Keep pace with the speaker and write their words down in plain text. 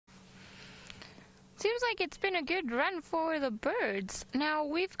Seems like it's been a good run for the birds. Now,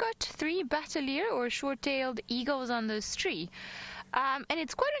 we've got 3 Bateleurs or short-tailed eagles on this tree. And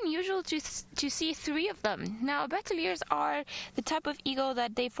it's quite unusual to see 3 of them. Now, Bateleurs are the type of eagle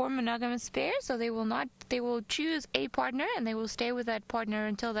that they form monogamous pairs, so they will choose a partner and they will stay with that partner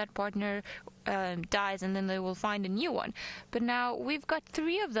until that partner dies, and then they will find a new one. But now we've got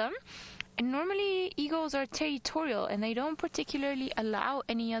 3 of them. And normally eagles are territorial and they don't particularly allow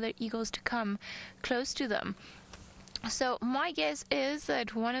any other eagles to come close to them. So my guess is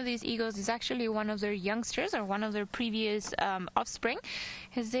that one of these eagles is actually one of their youngsters or one of their previous offspring,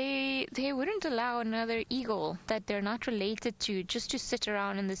 because they wouldn't allow another eagle that they're not related to just to sit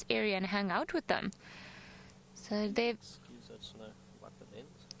around in this area and hang out with them. So they've...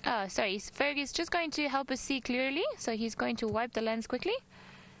 Oh, sorry, Fergie's just going to help us see clearly, so he's going to wipe the lens quickly.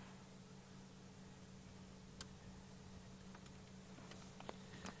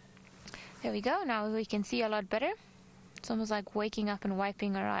 There we go, now we can see a lot better. It's almost like waking up and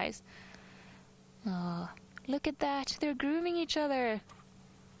wiping our eyes. Oh, look at that, they're grooming each other.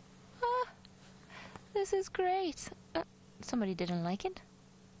 Ah, this is great. Somebody didn't like it.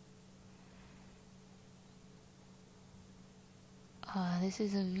 This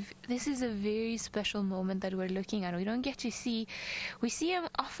is a very special moment that we're looking at. We don't get to see, we see them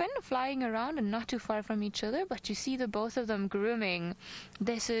often flying around and not too far from each other, but to see the both of them grooming,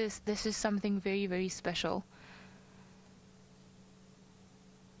 this is something very, very special.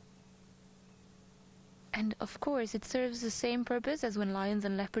 And of course, it serves the same purpose as when lions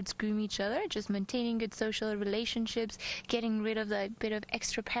and leopards groom each other, just maintaining good social relationships, getting rid of that bit of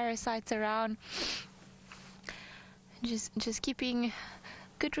extra parasites around. Just keeping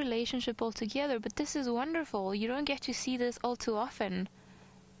good relationship all together. But this is wonderful. You don't get to see this all too often.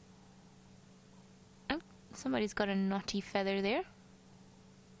 Oh, somebody's got a naughty feather there.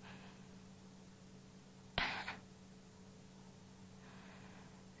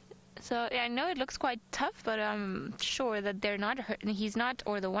 So yeah, I know it looks quite tough, but I'm sure that they're not hurt. He's not,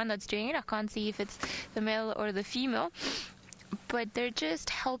 or the one that's doing it. I can't see if it's the male or the female, but they're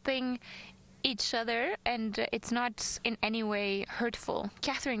just helping each other, and it's not in any way hurtful.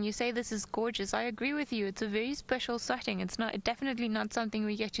 Catherine, you say this is gorgeous. I agree with you. It's a very special sighting. It's definitely not something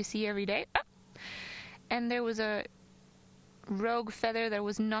we get to see every day. And there was a rogue feather that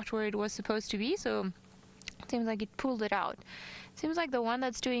was not where it was supposed to be, so it seems like it pulled it out. Seems like the one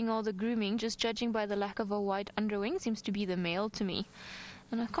that's doing all the grooming, just judging by the lack of a white underwing, seems to be the male to me.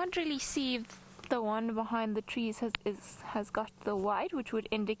 And I can't really see if the one behind the trees has got the white, which would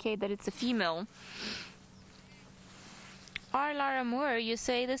indicate that it's a female. Lara Moore, you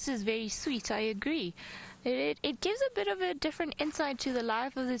say this is very sweet. I agree. It gives a bit of a different insight to the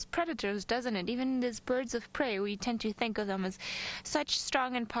life of these predators, doesn't it? Even these birds of prey, we tend to think of them as such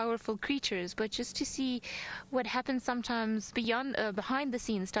strong and powerful creatures, but just to see what happens sometimes beyond, behind the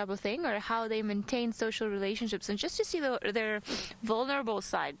scenes type of thing, or how they maintain social relationships, and just to see their vulnerable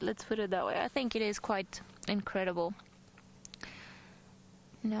side, let's put it that way, I think it is quite incredible.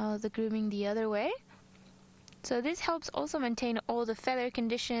 Now the grooming the other way. So this helps also maintain all the feather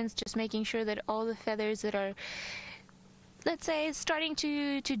conditions, just making sure that all the feathers that are, let's say, starting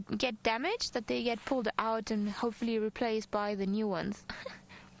to get damaged, that they get pulled out and hopefully replaced by the new ones.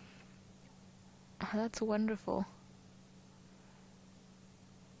 Oh, that's wonderful.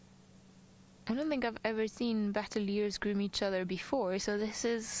 I don't think I've ever seen Bateleurs groom each other before, so this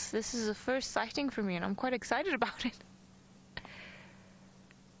is a first sighting for me, and I'm quite excited about it.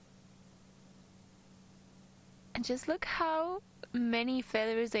 And just look how many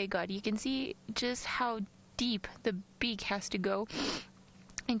feathers they got. You can see just how deep the beak has to go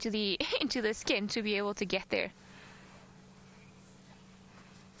into the skin to be able to get there.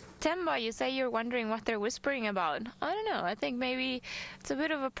 Temba, you say you're wondering what they're whispering about. I don't know. I think maybe it's a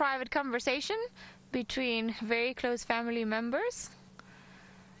bit of a private conversation between very close family members.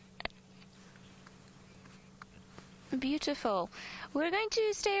 Beautiful. We're going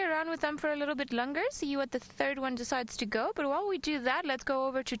to stay around with them for a little bit longer, see what the third one decides to go. But while we do that, let's go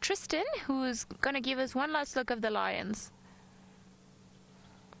over to Tristan, who's going to give us one last look of the lions.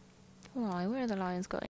 Why? Where are the lions going?